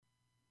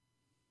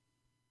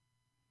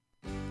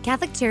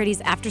Catholic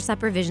Charities After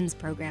Supper Visions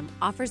program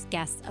offers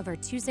guests of our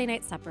Tuesday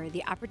night supper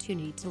the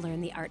opportunity to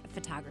learn the art of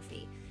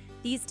photography.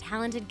 These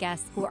talented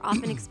guests, who are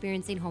often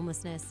experiencing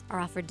homelessness, are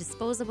offered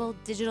disposable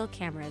digital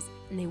cameras,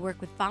 and they work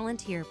with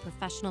volunteer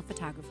professional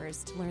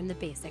photographers to learn the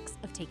basics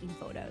of taking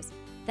photos.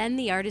 Then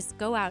the artists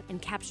go out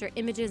and capture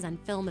images on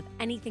film of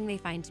anything they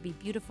find to be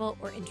beautiful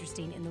or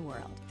interesting in the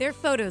world. Their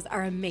photos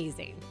are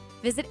amazing.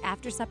 Visit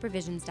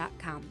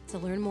AfterSupperVisions.com to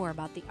learn more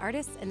about the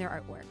artists and their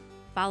artwork.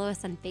 Follow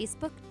us on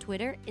Facebook,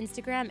 Twitter,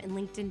 Instagram, and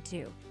LinkedIn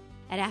too.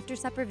 At After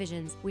Supper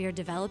Visions, we are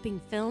developing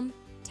film,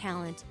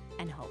 talent,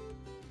 and hope.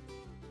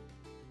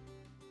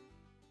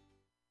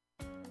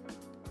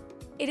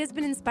 It has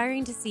been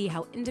inspiring to see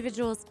how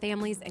individuals,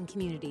 families, and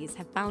communities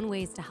have found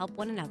ways to help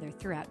one another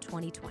throughout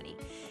 2020.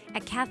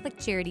 At Catholic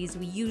Charities,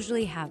 we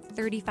usually have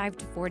 35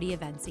 to 40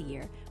 events a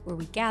year where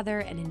we gather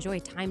and enjoy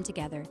time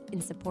together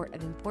in support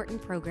of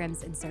important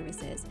programs and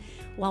services,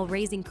 while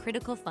raising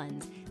critical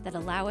funds that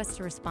allow us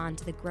to respond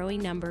to the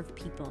growing number of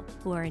people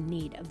who are in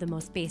need of the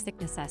most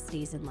basic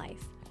necessities in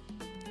life.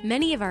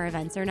 Many of our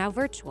events are now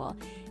virtual.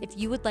 If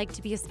you would like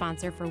to be a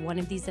sponsor for one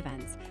of these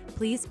events,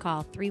 please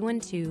call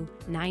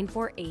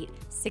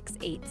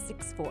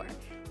 312-948-6864.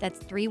 That's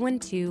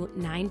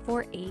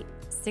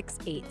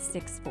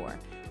 312-948-6864.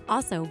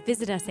 Also,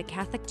 visit us at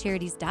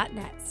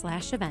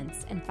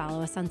catholiccharities.net/events and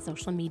follow us on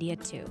social media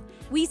too.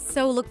 We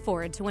so look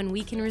forward to when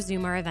we can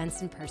resume our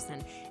events in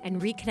person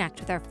and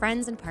reconnect with our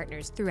friends and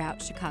partners throughout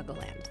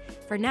Chicagoland.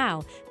 For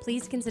now,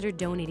 please consider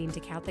donating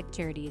to Catholic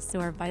Charities so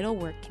our vital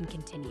work can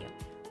continue.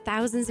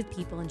 Thousands of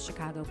people in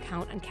Chicago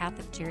count on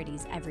Catholic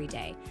Charities every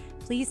day.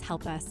 Please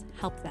help us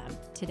help them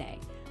today.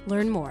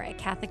 Learn more at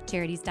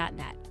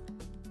catholiccharities.net.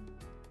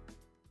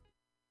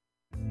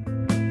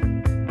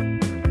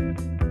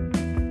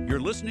 You're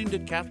listening to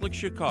Catholic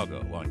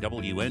Chicago on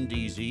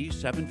WNDZ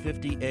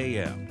 750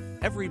 AM.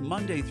 Every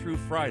Monday through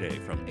Friday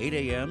from 8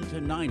 a.m. to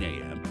 9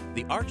 a.m.,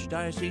 the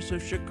Archdiocese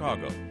of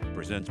Chicago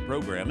presents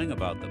programming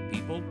about the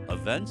people,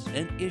 events,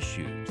 and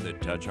issues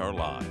that touch our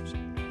lives.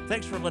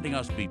 Thanks for letting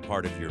us be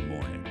part of your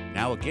morning.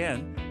 Now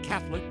again,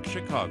 Catholic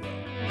Chicago.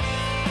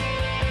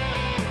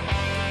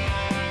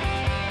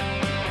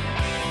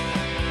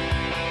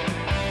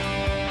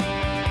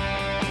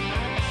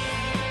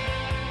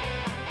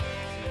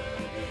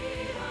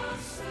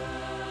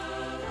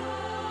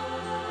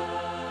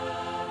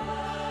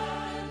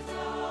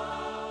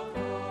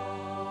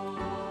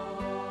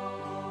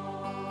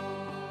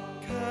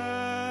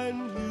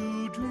 Can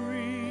you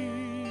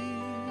drink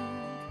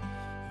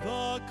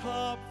the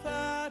cup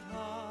that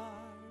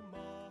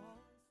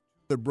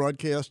the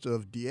broadcast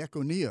of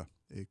Diakonia,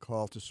 a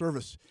call to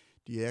service.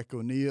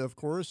 Diakonia, of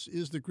course,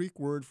 is the Greek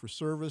word for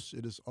service.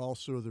 It is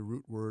also the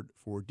root word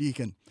for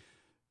deacon.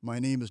 My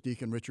name is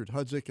Deacon Richard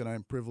Hudzik, and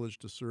I'm privileged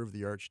to serve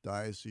the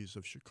Archdiocese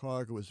of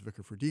Chicago as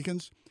Vicar for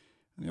Deacons.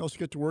 And I also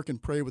get to work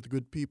and pray with the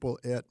good people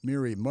at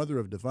Mary, Mother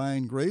of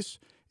Divine Grace,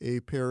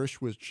 a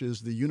parish which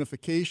is the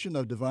unification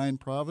of Divine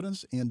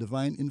Providence and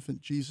Divine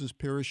Infant Jesus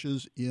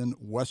parishes in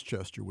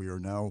Westchester. We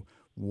are now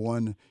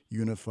one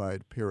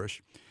unified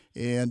parish.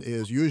 And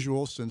as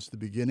usual, since the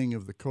beginning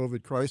of the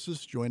COVID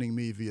crisis, joining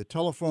me via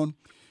telephone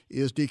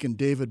is Deacon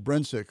David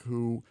Brensick,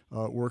 who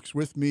works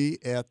with me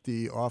at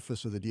the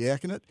Office of the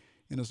Diaconate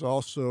and is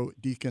also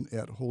deacon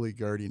at Holy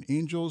Guardian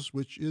Angels,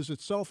 which is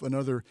itself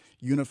another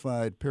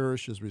unified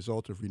parish as a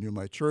result of Renew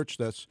My Church.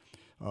 That's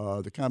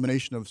the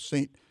combination of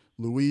St.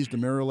 Louise de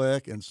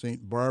Marillac and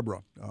St.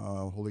 Barbara,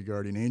 Holy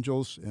Guardian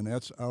Angels, and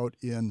that's out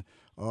in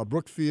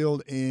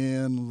Brookfield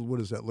and, what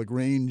is that,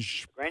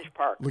 LaGrange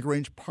Park.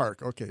 LaGrange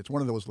Park. Okay, it's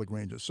one of those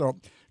LaGranges. So,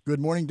 good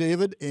morning,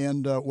 David,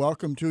 and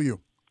welcome to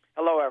you.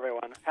 Hello,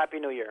 everyone. Happy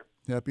New Year.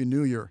 Happy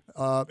New Year.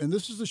 And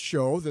this is a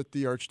show that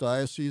the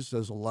Archdiocese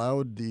has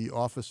allowed the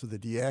Office of the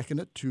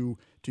Diaconate to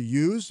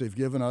use. They've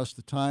given us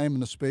the time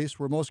and the space.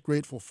 We're most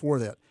grateful for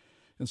that.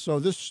 And so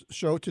this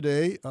show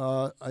today,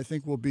 I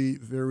think, will be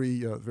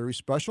very, very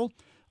special.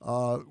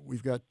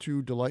 We've got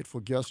two delightful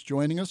guests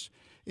joining us.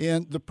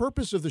 And the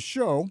purpose of the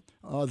show,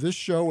 this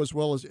show as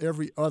well as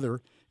every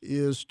other,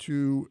 is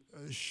to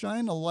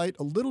shine a light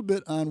a little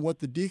bit on what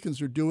the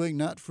deacons are doing,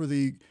 not for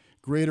the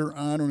greater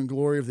honor and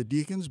glory of the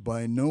deacons,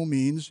 by no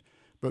means,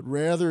 but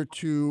rather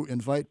to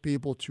invite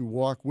people to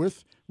walk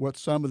with what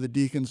some of the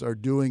deacons are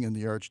doing in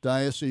the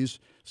Archdiocese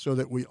so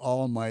that we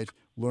all might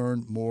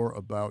learn more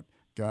about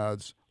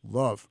God's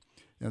love.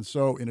 And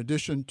so in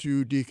addition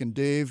to Deacon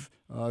Dave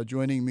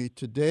joining me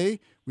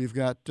today, we've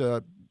got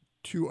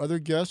two other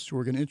guests who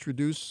are going to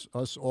introduce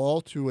us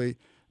all to a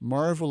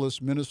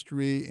marvelous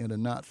ministry and a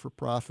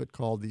not-for-profit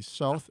called the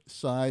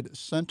Southside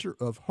Center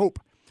of Hope,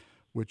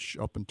 which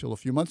up until a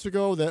few months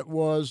ago, that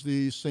was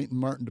the St.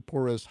 Martin de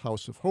Porres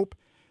House of Hope.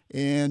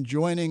 And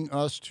joining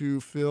us to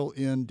fill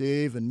in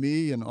Dave and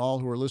me and all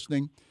who are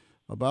listening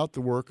about the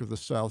work of the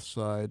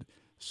Southside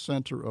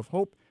Center of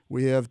Hope,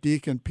 we have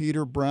Deacon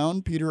Peter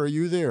Brown. Peter, are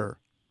you there?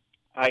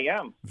 I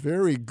am.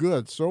 Very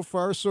good. So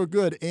far, so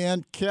good.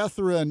 And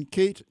Catherine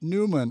Kate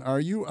Newman,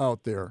 are you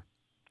out there?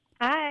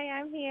 Hi,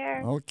 I'm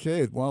here.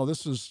 Okay. Wow,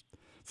 this is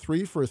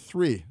 3 for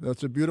 3.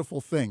 That's a beautiful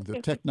thing.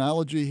 The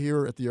technology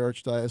here at the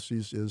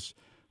Archdiocese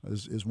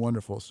is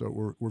wonderful.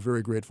 So we're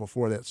very grateful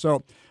for that.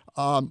 So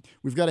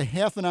we've got a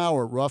half an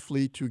hour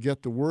roughly to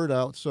get the word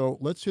out. So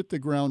let's hit the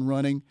ground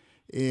running.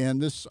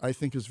 And this, I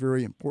think, is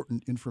very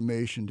important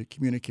information to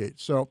communicate.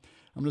 So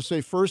I'm going to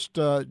say first,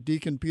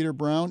 Deacon Peter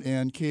Brown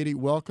and Katie,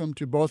 welcome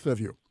to both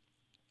of you.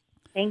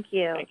 Thank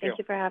you. Thank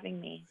you for having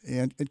me.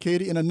 And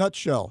Katie, in a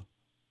nutshell,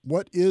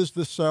 what is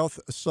the South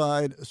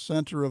Side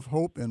Center of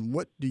Hope, and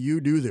what do you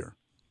do there?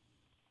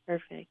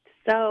 Perfect.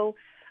 So,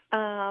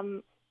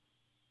 Southside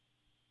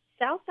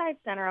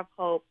Center of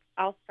Hope,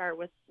 I'll start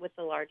with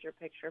the larger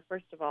picture.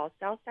 First of all,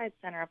 Southside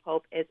Center of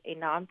Hope is a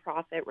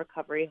nonprofit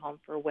recovery home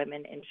for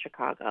women in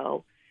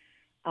Chicago.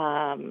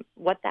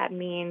 What that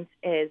means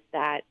is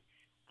that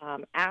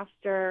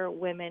after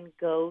women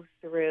go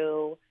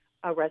through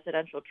a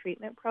residential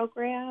treatment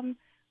program,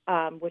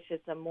 which is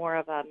more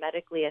of a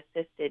medically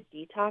assisted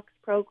detox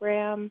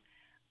program,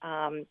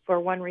 for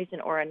one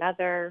reason or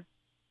another,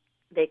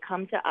 they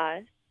come to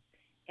us,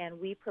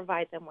 and we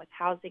provide them with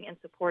housing and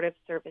supportive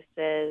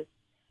services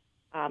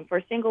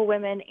for single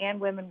women and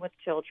women with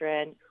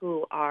children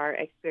who are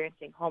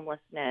experiencing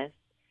homelessness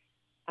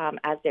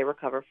as they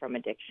recover from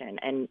addiction.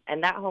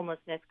 And that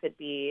homelessness could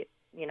be,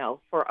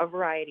 for a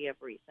variety of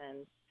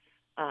reasons.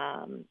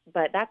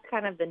 But that's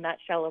kind of the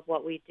nutshell of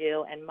what we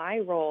do. And my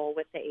role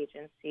with the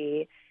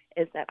agency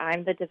is that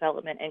I'm the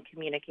development and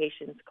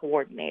communications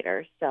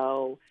coordinator.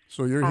 So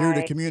you're here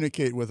to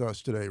communicate with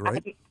us today,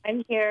 right?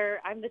 I'm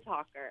here. I'm the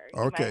talker.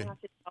 Okay. You might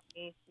have to tell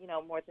me,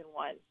 more than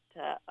once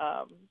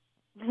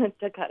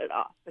to cut it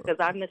off, because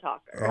I'm the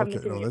talker. Okay. I'm the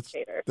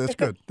communicator. That's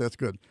good. That's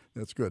good.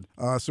 That's good.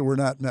 So we're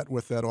not met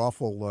with that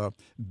awful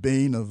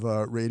bane of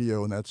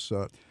radio, and that's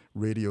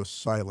radio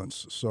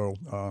silence. So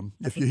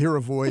if you hear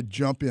a void,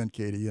 jump in,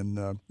 Katie,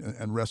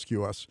 and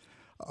rescue us.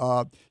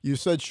 You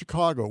said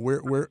Chicago.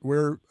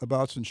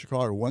 Whereabouts in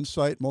Chicago? One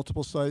site,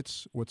 multiple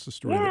sites? What's the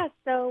story? Yeah.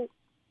 So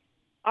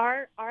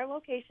our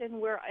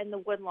location, we're in the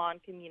Woodlawn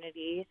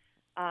community,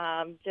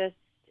 just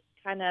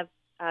kind of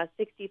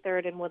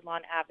 63rd and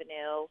Woodlawn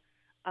Avenue,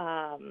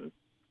 on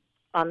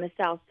the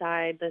south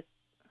side.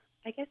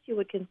 I guess you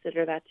would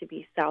consider that to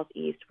be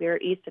southeast. We're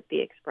east of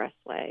the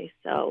Expressway,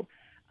 so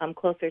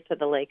closer to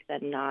the lake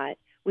than not.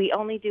 We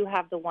only do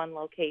have the one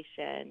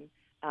location,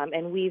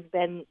 and we've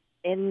been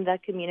in the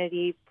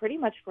community pretty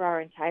much for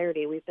our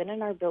entirety. We've been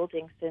in our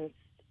building since,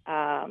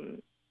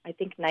 I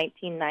think,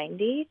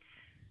 1990.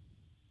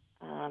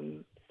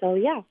 So,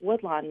 yeah,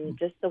 Woodlawn,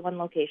 just the one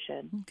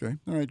location. Okay.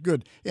 All right,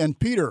 good. And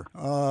Peter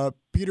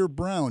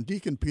Brown,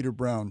 Deacon Peter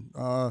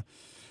Brown,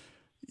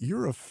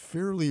 you're a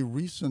fairly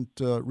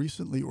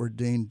recently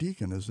ordained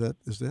deacon. Is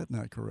that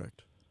not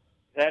correct?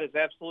 That is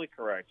absolutely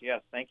correct.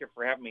 Yes. Thank you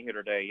for having me here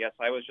today. Yes,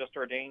 I was just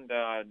ordained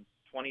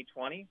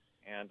 2020,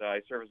 and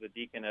I serve as a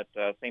deacon at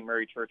St.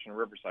 Mary Church in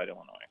Riverside,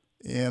 Illinois.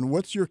 And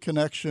what's your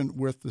connection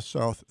with the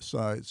South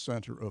Side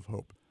Center of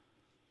Hope?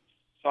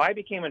 So I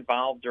became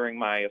involved during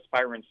my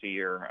aspirancy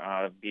year,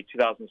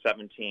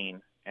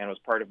 2017, and was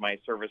part of my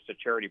Service to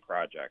Charity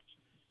project.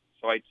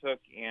 So I took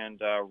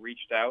and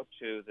reached out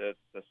to the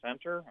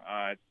center,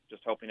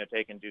 just hoping to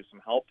take and do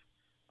some help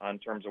in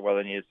terms of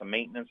whether they needed some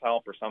maintenance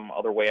help or some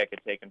other way I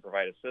could take and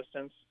provide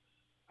assistance.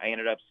 I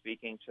ended up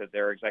speaking to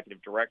their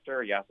executive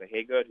director, Yasa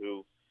Haygood,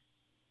 who,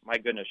 my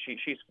goodness,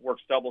 she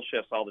works double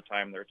shifts all the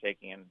time. They're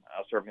taking and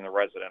serving the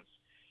residents.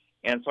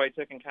 And so I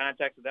took and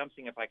contacted them,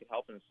 seeing if I could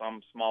help in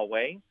some small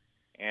way.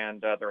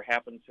 And there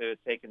happened to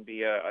take and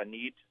be a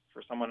need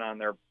for someone on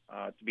their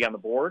to be on the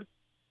board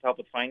to help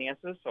with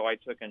finances. So I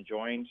took and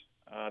joined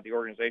the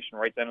organization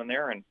right then and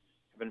there, and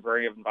have been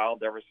very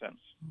involved ever since.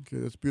 Okay,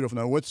 that's beautiful.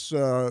 Now,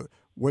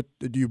 what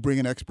do you bring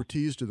in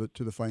expertise to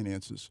the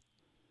finances?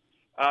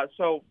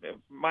 So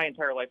my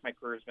entire life, my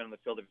career has been in the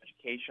field of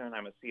education.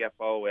 I'm a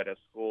CFO at a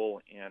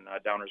school in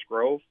Downers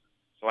Grove.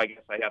 So I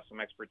guess I have some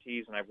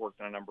expertise, and I've worked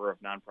on a number of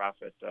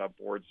nonprofit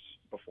boards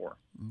before.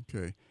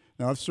 Okay.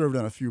 Now, I've served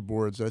on a few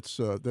boards.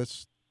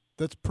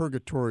 That's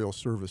purgatorial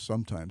service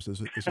sometimes,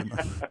 is it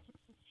not?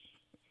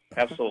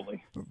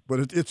 Absolutely.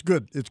 But it's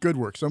good. It's good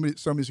work.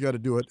 Somebody's got to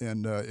do it,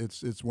 and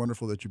it's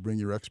wonderful that you bring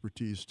your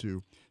expertise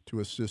to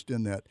assist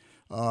in that.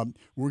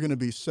 We're going to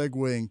be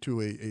segueing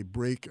to a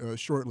break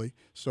shortly.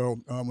 So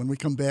when we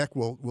come back,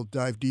 we'll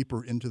dive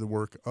deeper into the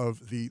work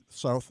of the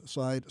South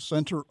Side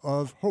Center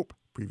of Hope,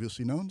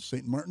 previously known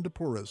St. Martin de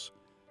Porres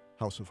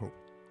House of Hope.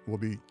 We'll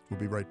be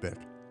right back.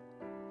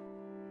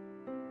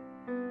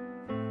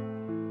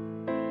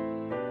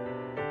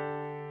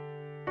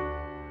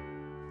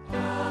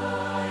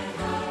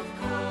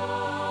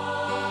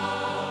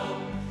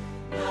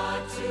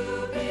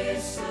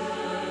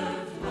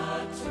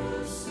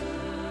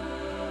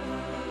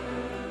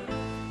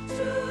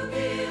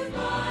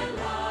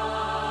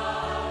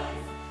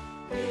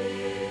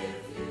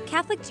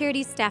 Catholic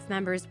Charities staff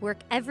members work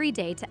every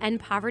day to end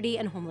poverty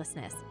and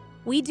homelessness.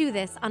 We do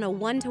this on a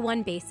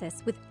one-to-one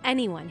basis with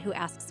anyone who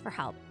asks for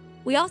help.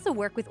 We also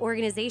work with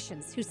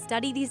organizations who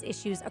study these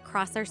issues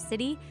across our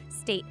city,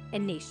 state,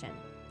 and nation.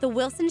 The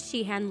Wilson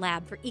Sheehan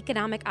Lab for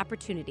Economic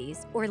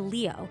Opportunities, or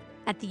LEO,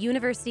 at the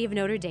University of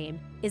Notre Dame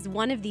is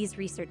one of these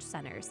research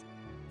centers.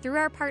 Through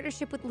our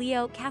partnership with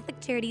Leo, Catholic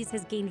Charities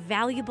has gained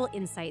valuable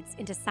insights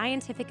into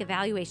scientific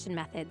evaluation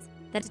methods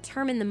that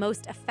determine the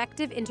most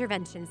effective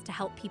interventions to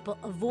help people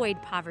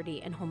avoid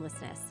poverty and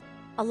homelessness.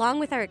 Along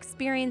with our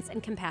experience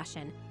and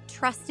compassion,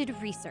 trusted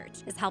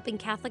research is helping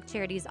Catholic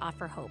Charities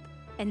offer hope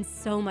and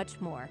so much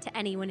more to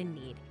anyone in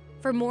need.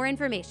 For more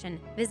information,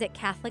 visit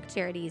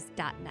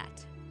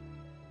catholiccharities.net.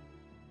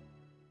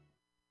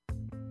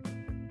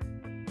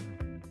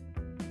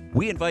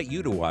 We invite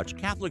you to watch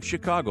Catholic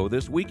Chicago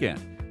this weekend,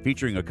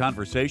 featuring a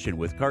conversation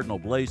with Cardinal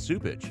Blaise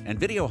Cupich and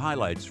video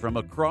highlights from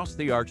across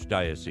the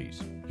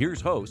Archdiocese. Here's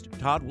host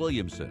Todd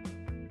Williamson.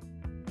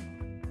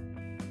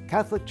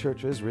 Catholic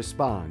churches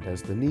respond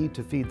as the need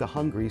to feed the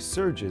hungry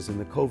surges in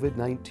the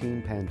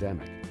COVID-19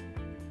 pandemic.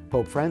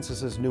 Pope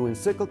Francis's new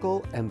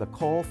encyclical and the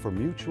call for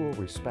mutual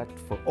respect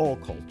for all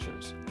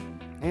cultures.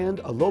 And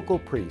a local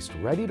priest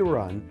ready to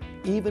run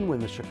even when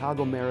the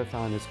Chicago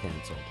Marathon is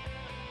canceled.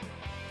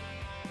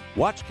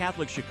 Watch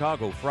Catholic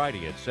Chicago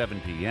Friday at 7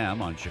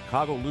 p.m. on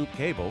Chicago Loop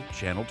Cable,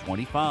 Channel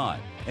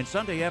 25, and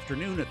Sunday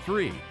afternoon at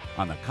 3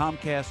 on the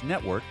Comcast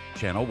Network,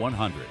 Channel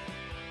 100.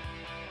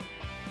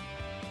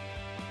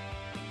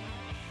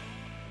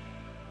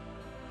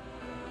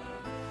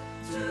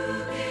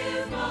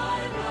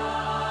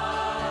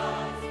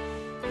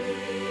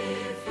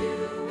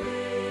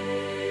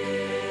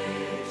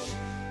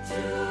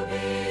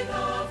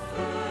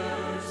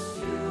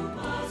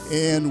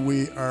 And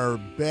we are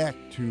back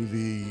to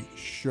the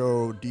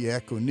show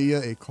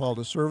Diaconia, a call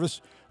to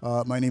service.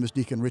 My name is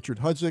Deacon Richard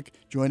Hudzik.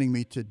 Joining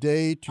me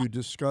today to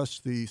discuss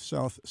the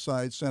South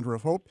Side Center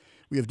of Hope,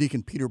 we have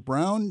Deacon Peter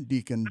Brown,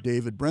 Deacon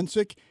David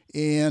Brentzik,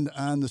 and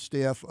on the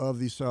staff of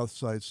the South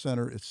Side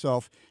Center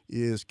itself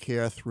is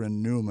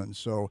Catherine Newman.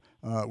 So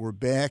we're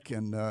back,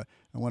 and I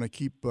want to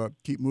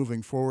keep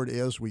moving forward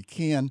as we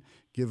can,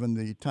 given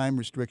the time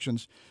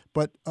restrictions.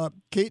 But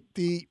Kate,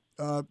 the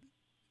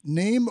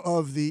name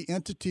of the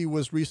entity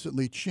was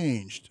recently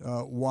changed.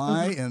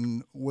 Why,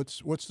 and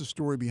what's the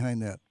story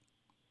behind that?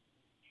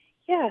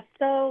 Yeah,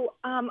 so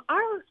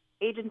our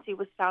agency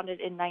was founded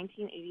in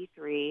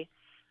 1983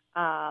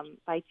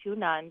 by two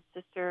nuns,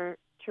 Sister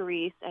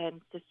Therese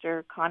and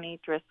Sister Connie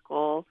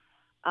Driscoll.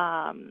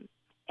 And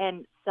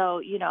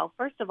so,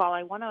 first of all,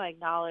 I want to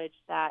acknowledge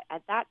that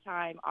at that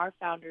time, our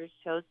founders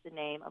chose the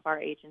name of our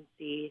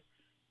agency,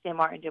 St.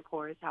 Martin de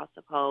Porres House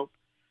of Hope,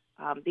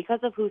 because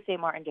of who St.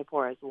 Martin de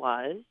Porres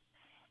was.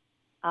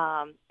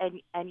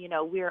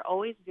 We are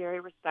always very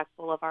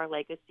respectful of our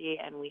legacy,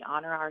 and we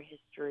honor our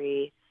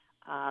history.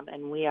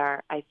 And we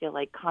are, I feel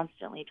like,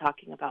 constantly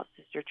talking about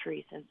Sister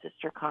Therese and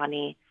Sister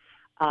Connie.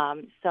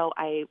 So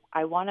I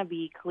want to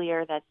be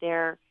clear that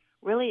there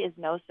really is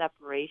no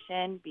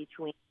separation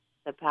between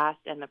the past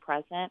and the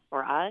present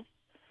for us.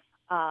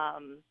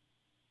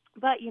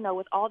 But,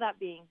 with all that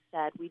being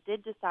said, we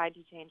did decide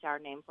to change our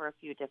name for a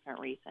few different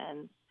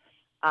reasons.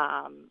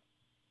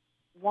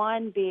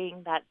 One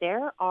being that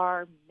there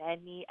are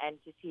many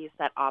entities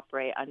that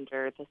operate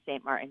under the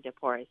St. Martin de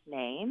Porres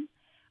name,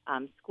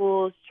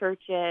 schools,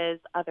 churches,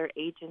 other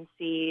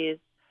agencies.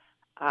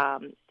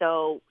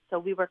 So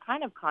we were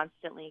kind of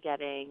constantly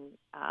getting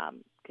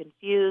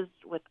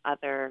confused with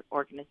other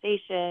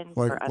organizations.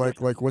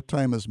 Like what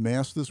time is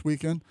Mass this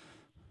weekend?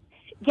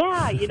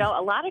 Yeah,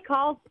 a lot of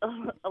calls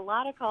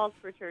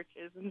for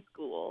churches and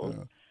schools.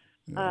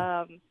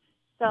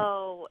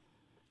 So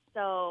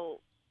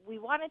we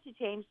wanted to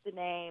change the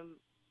name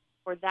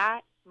for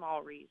that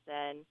small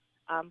reason,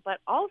 but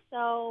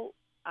also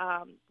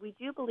we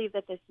do believe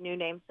that this new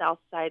name,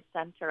 Southside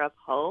Center of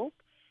Hope,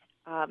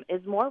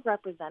 is more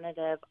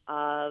representative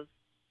of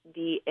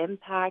the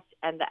impact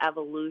and the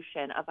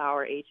evolution of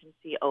our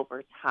agency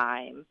over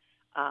time,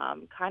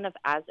 kind of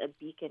as a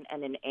beacon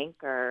and an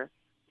anchor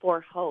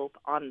for hope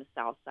on the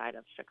south side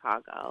of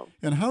Chicago.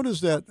 And how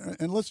does that,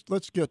 and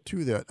let's get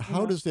to that,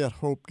 how does that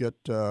hope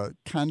get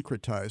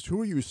concretized?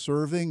 Who are you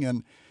serving?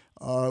 And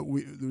there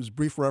was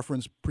brief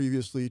reference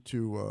previously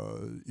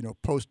to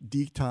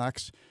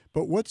post-detox,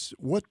 but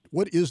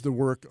what is the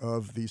work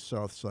of the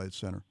South Side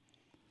Center?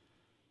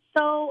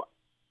 So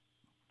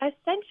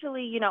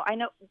essentially, I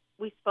know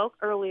we spoke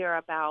earlier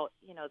about,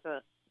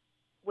 the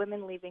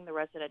women leaving the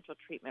residential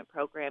treatment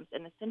programs,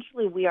 and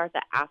essentially we are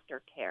the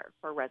aftercare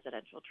for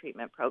residential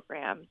treatment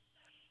programs.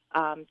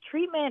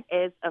 Treatment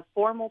is a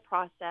formal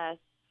process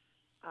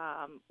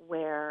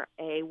where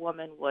a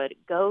woman would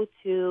go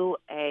to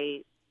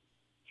a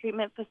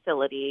treatment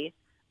facility,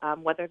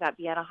 whether that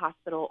be at a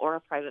hospital or a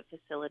private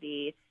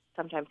facility.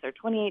 Sometimes they're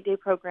 28-day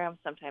programs,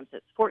 sometimes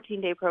it's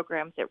 14-day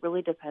programs. It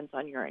really depends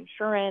on your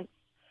insurance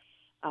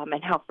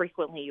and how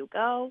frequently you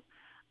go.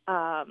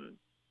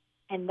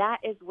 And that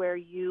is where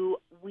you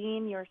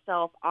wean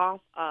yourself off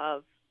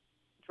of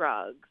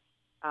drugs,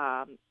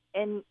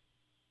 and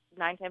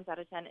 9 times out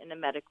of 10 in a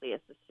medically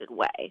assisted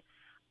way.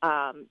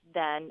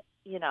 Then,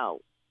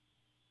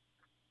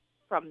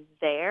 from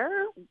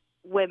there,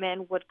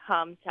 women would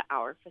come to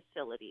our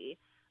facility.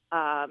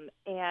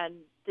 And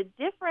the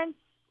difference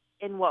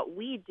in what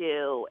we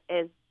do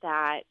is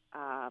that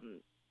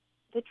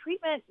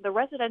the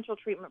residential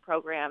treatment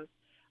programs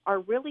are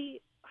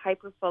really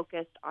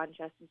hyper-focused on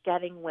just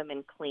getting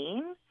women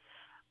clean.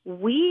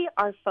 We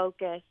are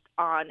focused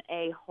on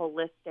a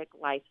holistic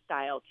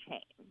lifestyle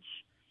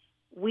change.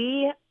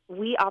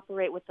 We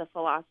operate with the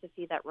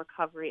philosophy that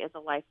recovery is a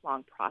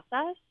lifelong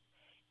process,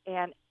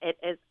 and it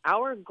is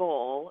our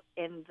goal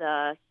in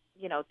the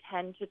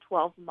 10 to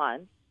 12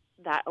 months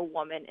that a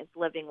woman is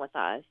living with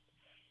us,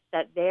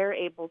 that they're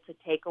able to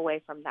take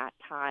away from that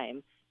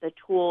time the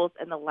tools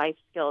and the life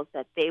skills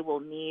that they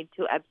will need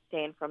to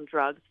abstain from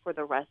drugs for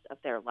the rest of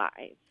their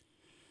lives.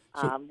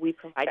 So, we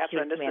provide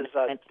Catherine, case this is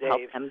management to help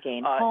Dave. them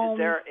gain home. Is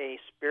there a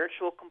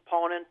spiritual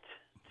component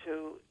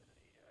to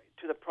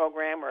the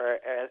program, or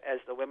as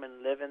the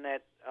women live in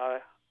that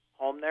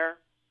home there?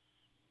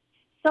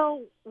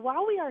 So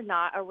while we are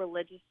not a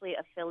religiously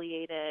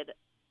affiliated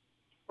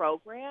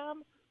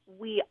program,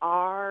 we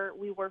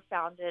were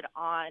founded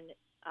on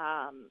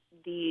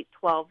the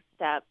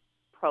 12-step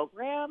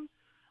program,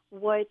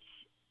 which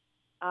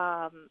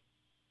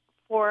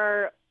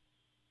for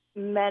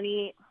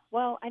many,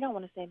 well, I don't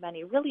want to say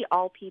many, really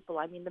all people.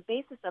 I mean, the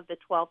basis of the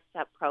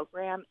 12-step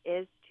program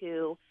is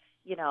to,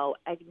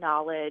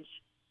 acknowledge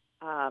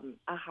a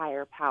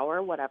higher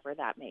power, whatever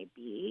that may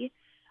be.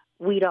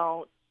 We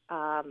don't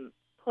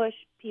push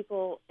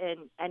people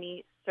in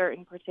any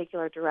certain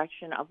particular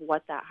direction of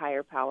what that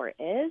higher power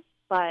is,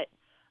 but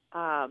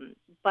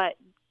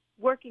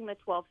working the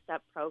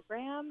 12-step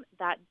program,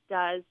 that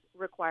does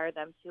require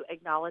them to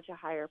acknowledge a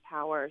higher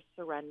power,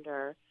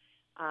 surrender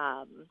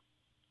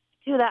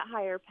to that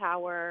higher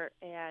power,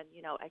 and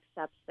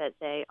accept that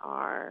they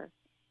are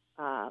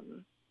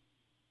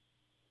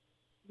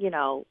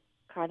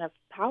kind of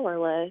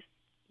powerless,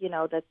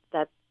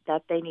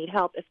 that they need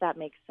help, if that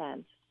makes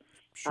sense.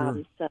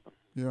 Sure.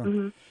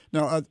 Yeah.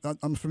 Now,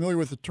 I'm familiar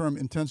with the term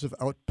intensive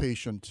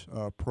outpatient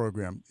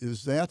program.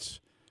 Is that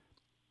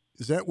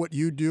what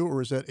you do,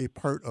 or is that a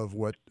part of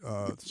what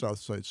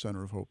Southside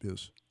Center of Hope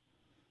is?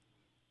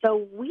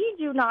 So we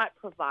do not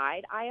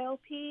provide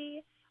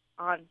IOP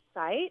on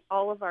site.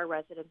 All of our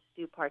residents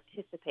do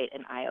participate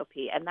in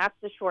IOP, and that's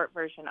the short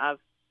version of,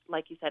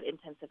 like you said,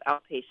 intensive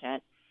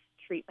outpatient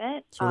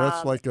treatment. So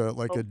that's like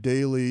a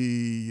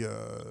daily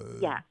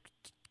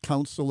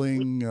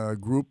counseling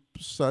group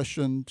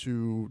session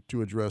to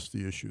address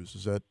the issues.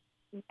 Is that?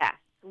 Yes,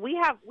 we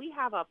have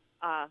a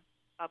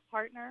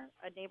partner,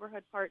 a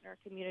neighborhood partner,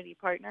 community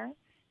partner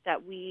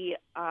that we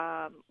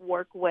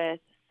work with,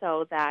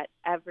 so that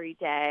every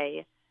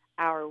day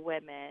our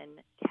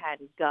women can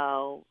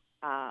go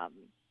to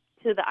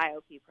the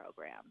IOP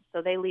program.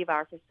 So they leave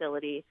our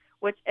facility,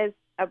 which is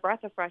a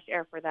breath of fresh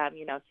air for them,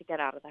 to get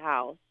out of the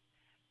house.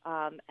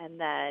 And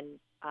then,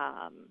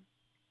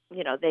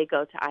 they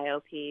go to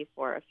IOP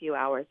for a few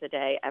hours a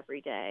day,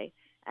 every day,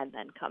 and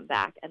then come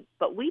back.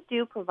 But we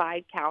do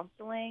provide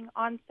counseling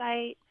on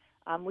site.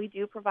 We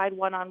do provide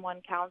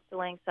one-on-one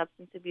counseling,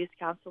 substance abuse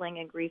counseling,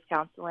 and grief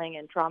counseling,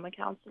 and trauma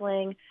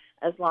counseling,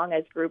 as long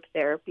as group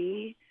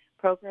therapy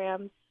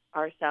programs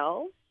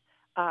ourselves.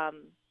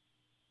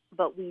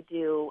 But we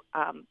do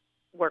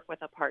work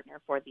with a partner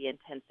for the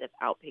intensive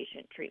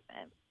outpatient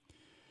treatment.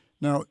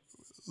 Now,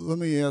 let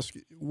me ask,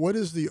 what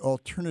is the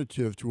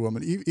alternative to a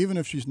woman, even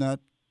if she's not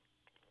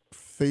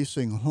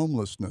facing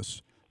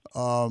homelessness,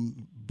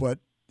 but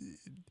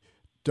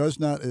does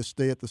not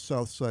stay at the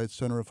Southside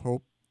Center of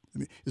Hope? I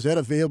mean, is that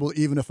available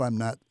even if I'm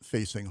not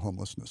facing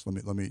homelessness?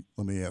 Let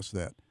me ask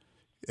that.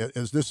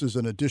 As this is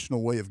an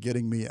additional way of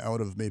getting me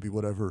out of maybe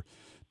whatever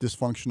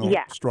dysfunctional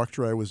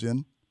structure I was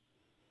in?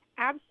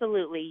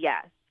 Absolutely,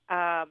 yes.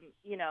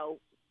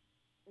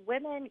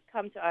 Women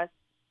come to us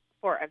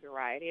for a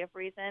variety of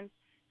reasons.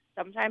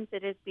 Sometimes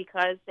it is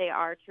because they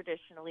are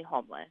traditionally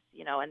homeless,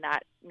 and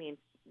that means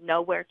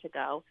nowhere to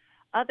go.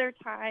 Other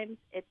times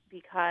it's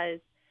because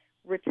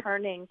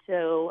returning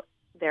to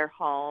their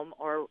home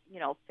or,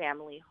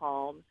 family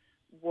home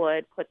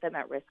would put them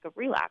at risk of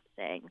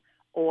relapsing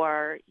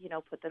or,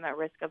 put them at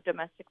risk of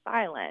domestic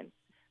violence.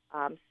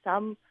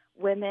 Some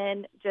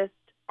women just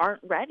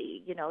aren't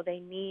ready. They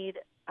need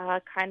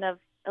kind of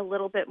a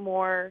little bit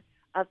more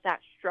of that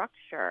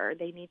structure.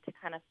 They need to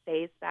kind of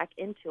phase back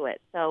into it.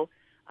 So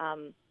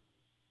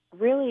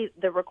really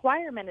the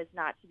requirement is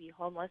not to be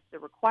homeless. The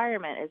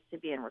requirement is to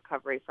be in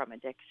recovery from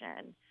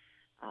addiction.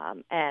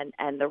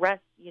 And the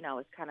rest,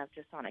 is kind of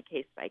just on a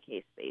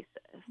case-by-case basis.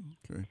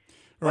 Okay.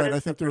 All right. I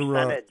think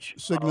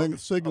they're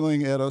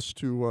signaling at us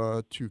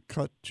to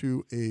cut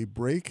to a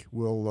break.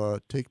 We'll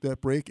take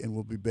that break, and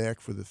we'll be back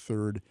for the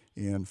third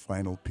and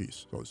final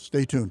piece. So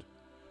stay tuned.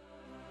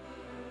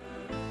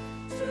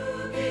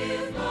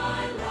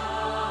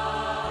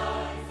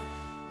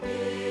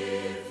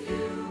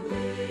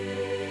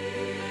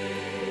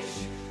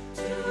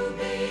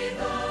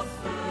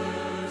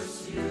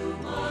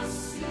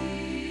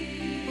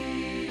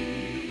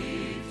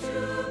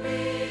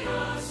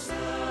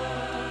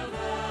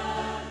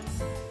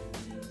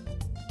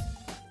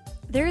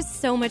 There is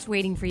so much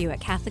waiting for you at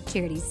Catholic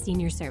Charities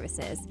Senior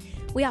Services.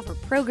 We offer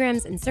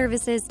programs and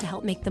services to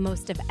help make the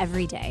most of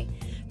every day.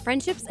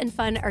 Friendships and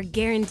fun are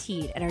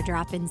guaranteed at our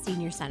drop-in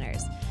senior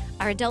centers.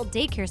 Our adult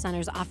daycare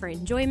centers offer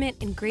enjoyment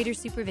and greater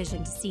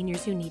supervision to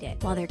seniors who need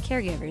it, while their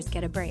caregivers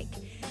get a break.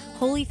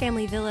 Holy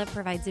Family Villa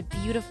provides a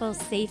beautiful,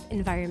 safe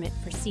environment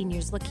for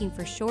seniors looking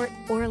for short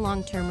or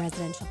long-term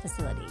residential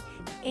facility.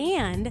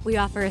 And we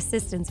offer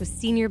assistance with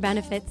senior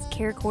benefits,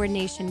 care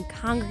coordination,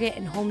 congregate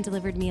and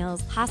home-delivered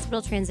meals,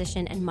 hospital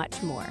transition, and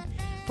much more.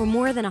 For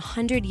more than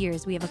 100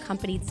 years, we have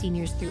accompanied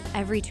seniors through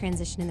every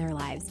transition in their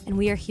lives, and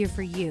we are here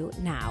for you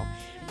now.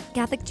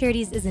 Catholic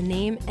Charities is a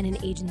name and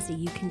an agency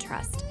you can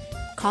trust.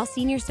 Call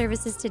Senior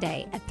Services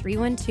today at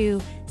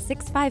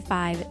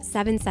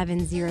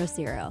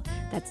 312-655-7700.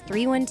 That's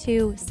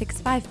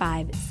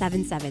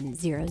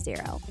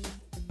 312-655-7700.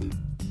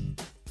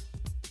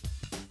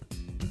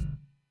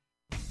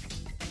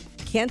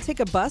 Can't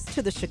take a bus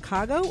to the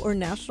Chicago or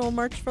National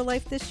March for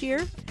Life this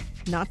year?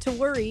 Not to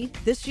worry,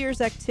 this year's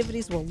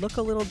activities will look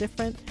a little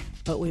different,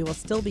 but we will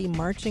still be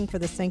marching for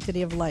the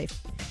sanctity of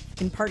life.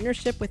 In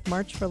partnership with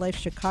March for Life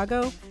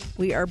Chicago,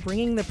 we are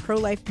bringing the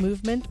pro-life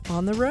movement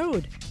on the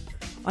road.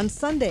 On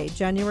Sunday,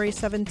 January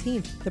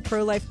 17th, the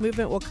pro-life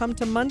movement will come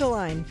to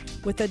Mundelein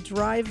with a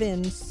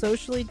drive-in,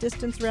 socially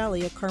distanced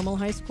rally at Carmel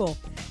High School,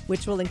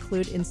 which will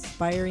include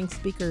inspiring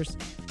speakers,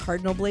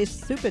 Cardinal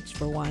Blaise Cupich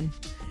for one.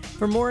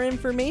 For more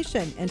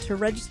information and to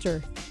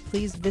register,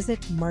 please visit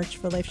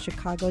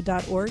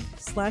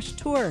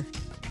marchforlifechicago.org/tour.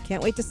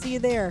 Can't wait to see you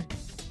there.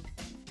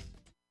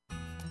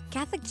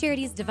 Catholic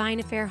Charities Divine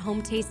Affair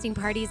home tasting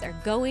parties are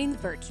going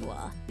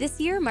virtual. This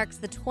year marks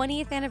the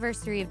 20th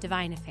anniversary of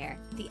Divine Affair,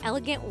 the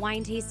elegant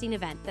wine tasting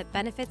event that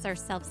benefits our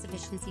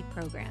self-sufficiency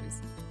programs.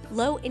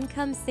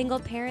 Low-income single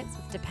parents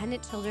with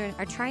dependent children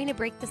are trying to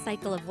break the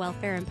cycle of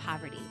welfare and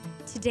poverty.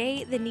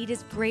 Today, the need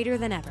is greater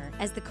than ever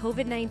as the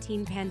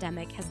COVID-19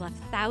 pandemic has left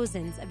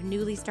thousands of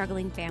newly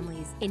struggling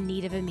families in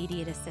need of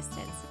immediate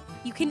assistance.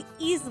 You can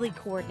easily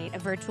coordinate a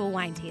virtual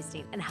wine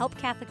tasting and help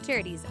Catholic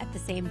Charities at the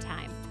same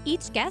time.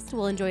 Each guest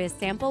will enjoy a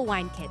sample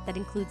wine kit that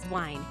includes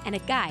wine and a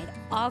guide,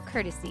 all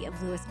courtesy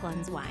of Louis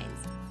Glenn's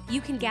Wines.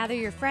 You can gather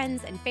your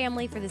friends and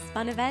family for this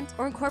fun event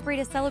or incorporate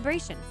a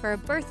celebration for a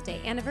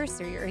birthday,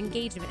 anniversary, or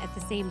engagement at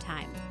the same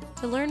time.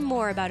 To learn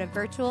more about a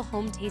virtual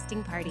home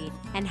tasting party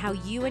and how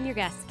you and your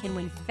guests can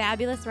win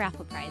fabulous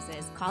raffle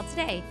prizes, call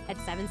today at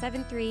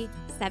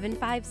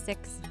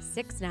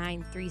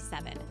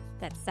 773-756-6937.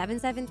 That's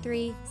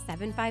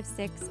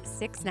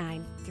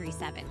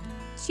 773-756-6937.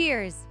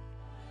 Cheers!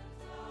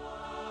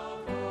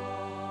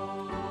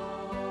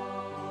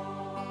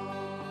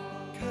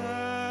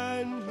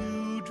 Can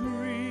you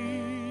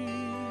drink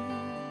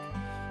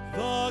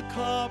the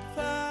cup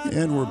that...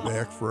 And we're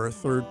back for our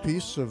third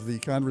piece of the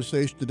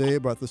conversation today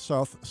about the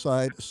South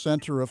Side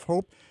Center of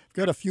Hope. I've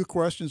got a few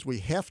questions we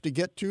have to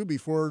get to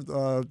before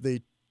they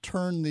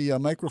turn the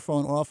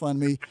microphone off on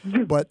me,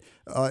 but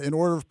in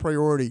order of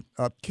priority,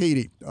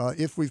 Katie,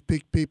 if we've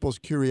piqued people's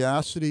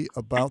curiosity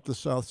about the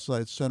South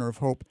Side Center of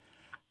Hope,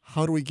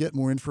 how do we get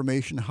more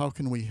information? How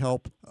can we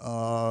help?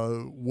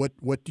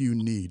 What do you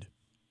need?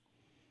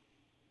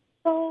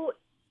 So,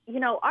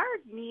 our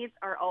needs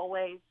are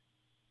always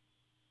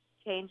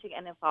changing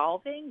and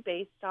evolving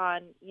based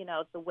on,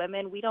 the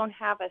women. We don't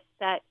have a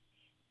set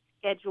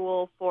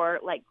schedule for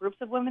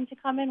groups of women to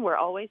come in. We're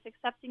always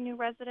accepting new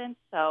residents,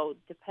 so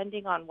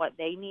depending on what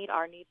they need,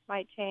 our needs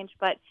might change.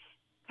 But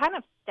kind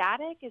of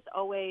static is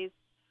always,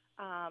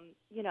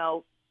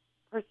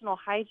 personal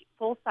hygiene,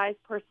 full-size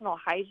personal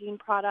hygiene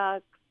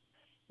products,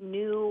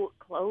 new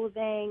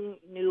clothing,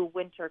 new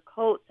winter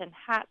coats and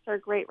hats are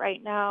great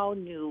right now.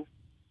 New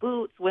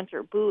boots,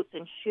 winter boots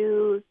and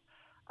shoes.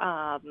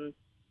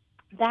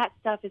 That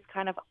stuff is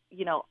kind of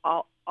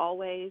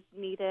always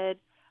needed.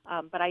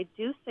 But I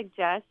do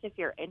suggest if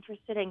you're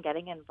interested in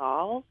getting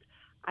involved,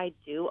 I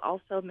do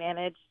also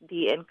manage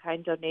the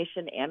in-kind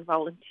donation and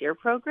volunteer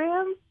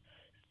programs.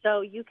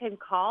 So you can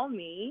call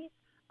me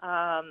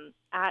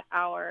at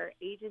our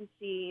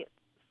agency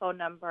phone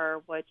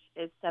number, which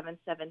is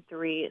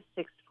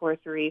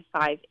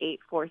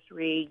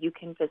 773-643-5843. You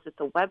can visit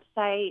the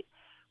website,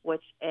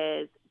 which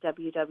is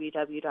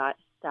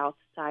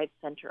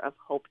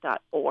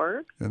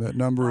www.southsidecenterofhope.org. And that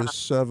number is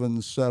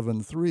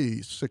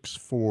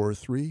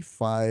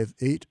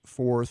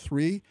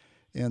 773-643-5843.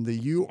 And the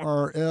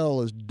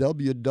URL is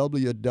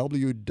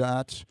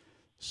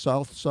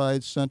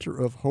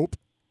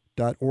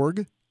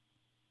www.southsidecenterofhope.org.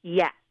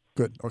 Yes.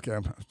 Good. Okay. I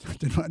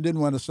didn't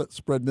want to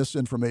spread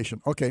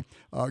misinformation. Okay.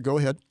 Go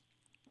ahead.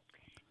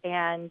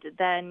 And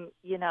then,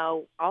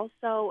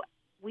 also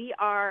we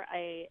are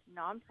a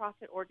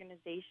nonprofit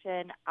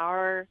organization.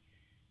 Our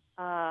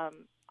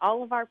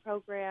all of our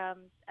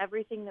programs,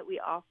 everything that we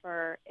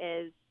offer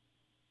is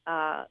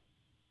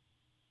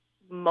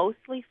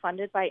mostly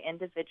funded by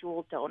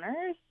individual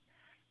donors.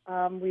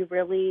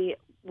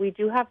 We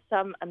do have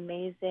some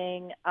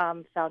amazing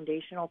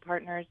foundational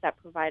partners that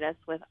provide us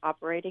with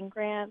operating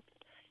grants,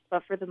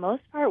 but for the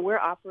most part, we're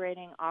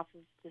operating off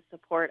of the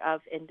support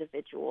of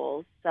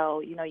individuals.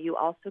 So, you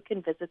also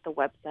can visit the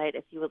website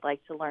if you would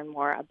like to learn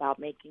more about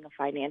making a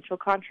financial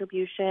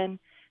contribution.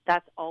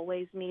 That's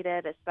always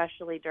needed,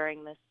 especially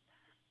during this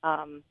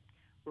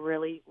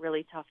really,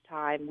 really tough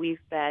time.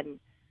 We've been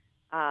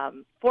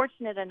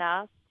fortunate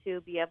enough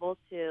to be able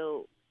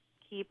to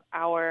keep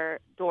our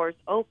doors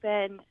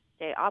open,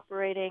 stay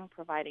operating,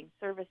 providing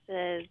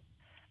services.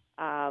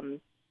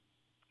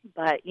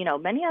 But,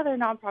 many other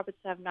nonprofits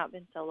have not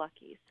been so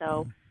lucky.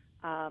 So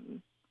I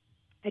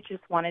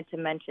just wanted to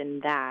mention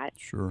that.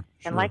 Sure.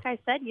 And like I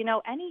said,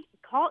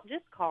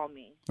 just call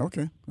me.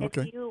 Okay.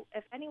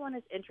 If anyone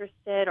is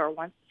interested or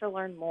wants to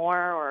learn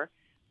more or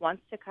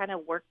wants to kind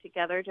of work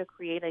together to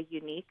create a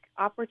unique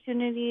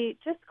opportunity,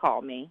 just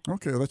call me.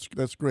 Okay,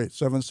 that's great.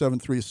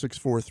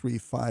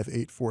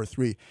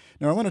 773-643-5843.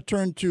 Now I want to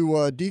turn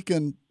to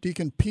Deacon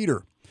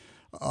Peter.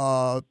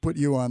 Put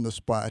you on the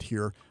spot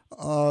here.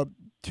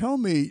 Tell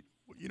me,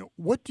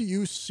 what do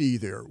you see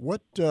there?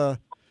 What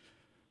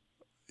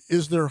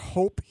is there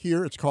hope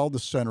here? It's called the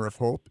Center of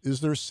Hope.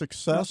 Is there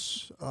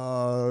success?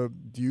 What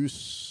do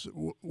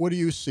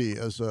you see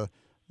as I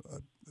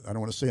don't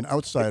want to say an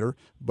outsider,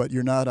 but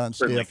you're not on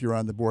staff, Certainly. you're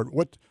on the board.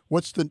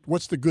 What's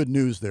the good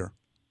news there?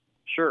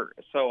 Sure.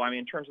 So,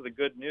 in terms of the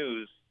good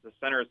news, the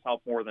center has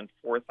helped more than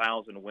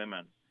 4,000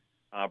 women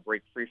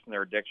break free from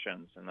their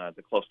addictions in the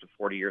close to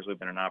 40 years we've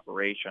been in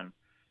operation.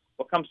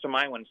 What comes to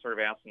mind when sort of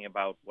asking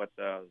about what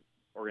the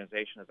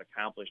organization has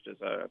accomplished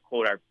is a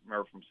quote I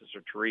remember from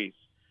Sister Therese,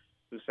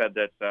 who said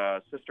that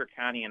Sister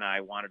Connie and I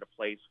wanted a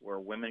place where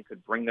women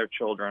could bring their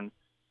children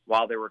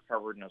while they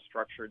recovered in a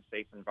structured,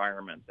 safe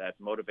environment that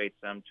motivates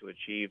them to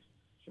achieve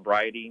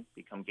sobriety,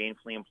 become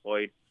gainfully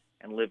employed,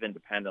 and live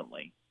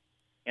independently.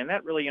 And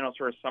that really,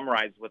 sort of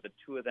summarizes what the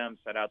two of them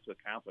set out to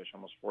accomplish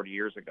almost 40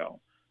 years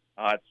ago.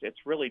 It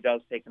really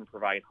does take and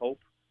provide hope,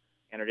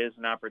 and it is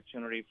an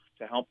opportunity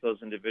to help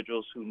those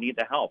individuals who need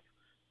the help.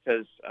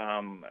 Because,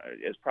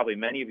 as probably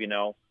many of you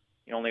know,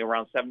 only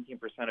around 17%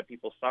 of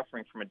people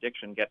suffering from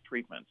addiction get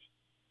treatment.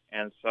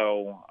 And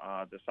so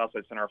the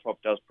Southside Center of Hope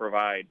does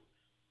provide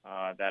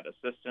that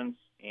assistance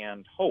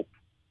and hope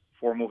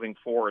for moving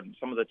forward. And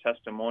some of the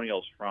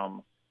testimonials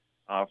from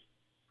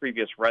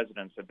previous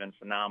residents have been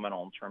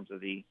phenomenal in terms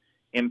of the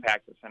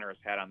impact the center has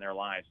had on their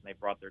lives. And they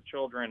brought their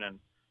children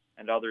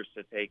and others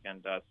to take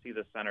and see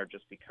the center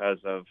just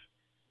because of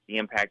the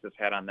impact it's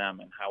had on them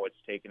and how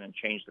it's taken and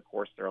changed the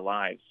course of their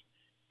lives.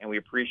 And we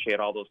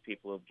appreciate all those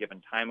people who have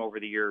given time over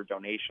the year,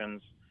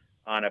 donations,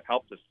 and have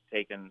helped us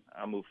take and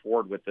move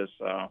forward with this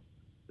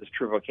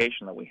true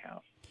vocation that we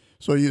have.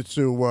 So you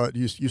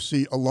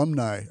see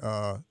alumni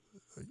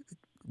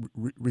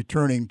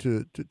returning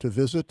to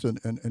visit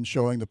and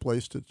showing the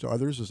place to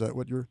others? Is that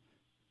what you're?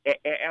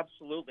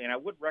 Absolutely, and I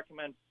would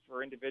recommend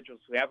for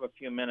individuals who have a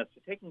few minutes to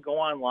take and go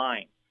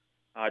online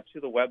to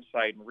the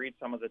website and read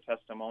some of the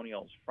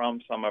testimonials from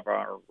some of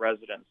our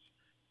residents,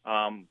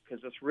 because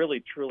this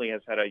really, truly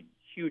has had a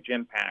huge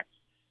impact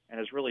and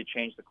has really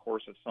changed the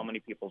course of so many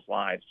people's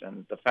lives.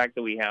 And the fact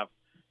that we have,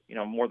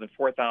 more than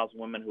 4,000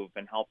 women who have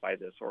been helped by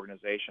this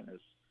organization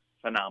is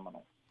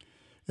phenomenal.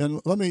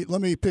 And let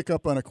me pick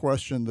up on a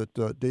question that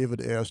David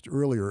asked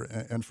earlier.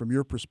 And from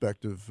your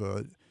perspective,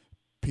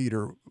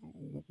 Peter,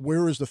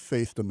 where is the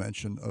faith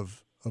dimension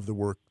of the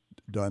work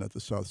done at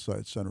the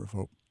Southside Center of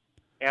Hope?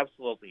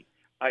 Absolutely.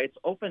 It's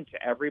open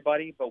to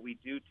everybody, but we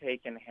do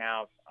take and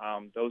have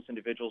those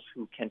individuals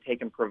who can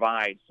take and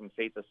provide some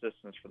faith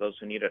assistance for those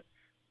who need it.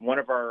 One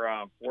of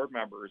our board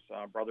members,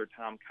 Brother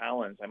Tom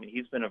Collins,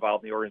 he's been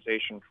involved in the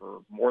organization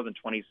for more than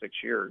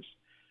 26 years,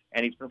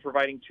 and he's been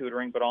providing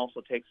tutoring, but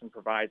also takes and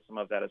provides some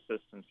of that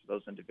assistance to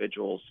those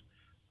individuals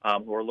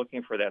who are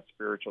looking for that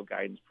spiritual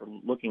guidance,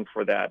 looking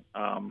for that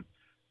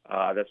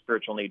that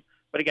spiritual need.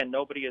 But again,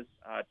 nobody is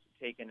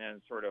taken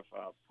and sort of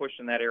pushed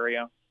in that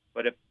area.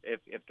 But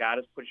if God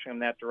is pushing them in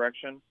that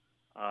direction,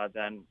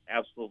 then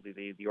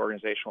absolutely the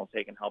organization will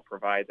take and help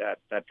provide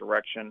that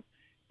direction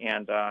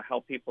and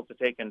help people to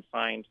take and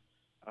find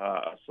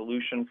a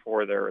solution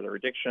for their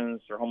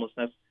addictions, their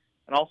homelessness,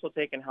 and also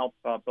take and help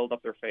build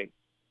up their faith.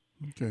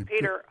 Okay.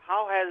 Peter,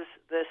 how has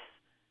this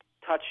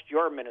touched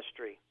your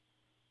ministry?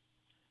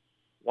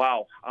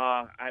 Wow.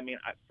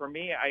 For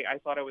me, I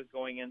thought I was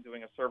going in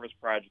doing a service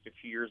project a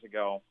few years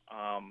ago,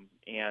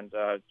 and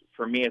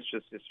for me, it's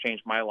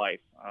changed my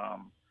life.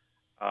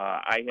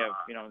 I have,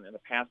 in the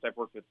past, I've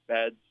worked with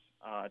beds,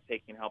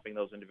 helping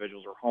those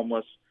individuals who are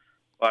homeless,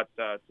 but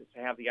to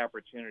have the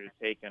opportunity to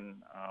take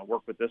and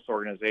work with this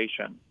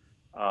organization,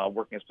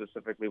 working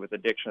specifically with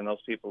addiction,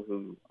 those people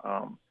who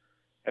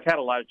have had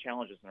a lot of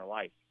challenges in their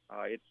life,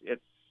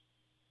 it's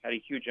had a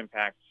huge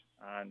impact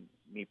on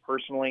me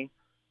personally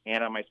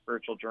and on my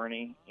spiritual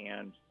journey,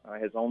 and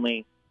has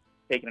only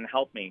taken and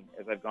helped me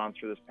as I've gone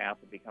through this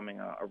path of becoming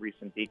a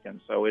recent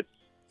deacon. So it's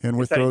had a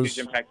huge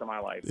impact on my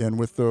life. And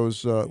with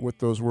those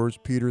words,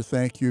 Peter,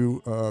 thank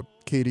you.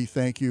 Katie,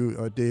 thank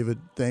you. David,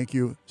 thank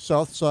you.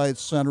 Southside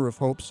Center of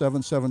Hope,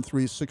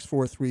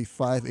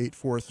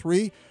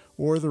 773-643-5843,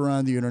 or they're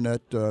on the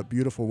internet.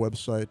 Beautiful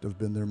website. I've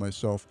been there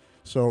myself.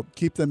 So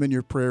keep them in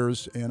your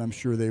prayers, and I'm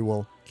sure they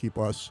will keep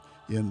us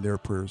in their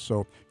prayers.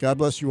 So God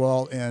bless you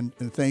all, and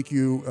thank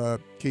you,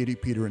 Katie,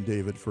 Peter, and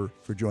David, for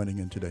joining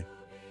in today.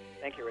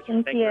 Thank you,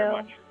 Richard. Thank you very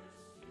much.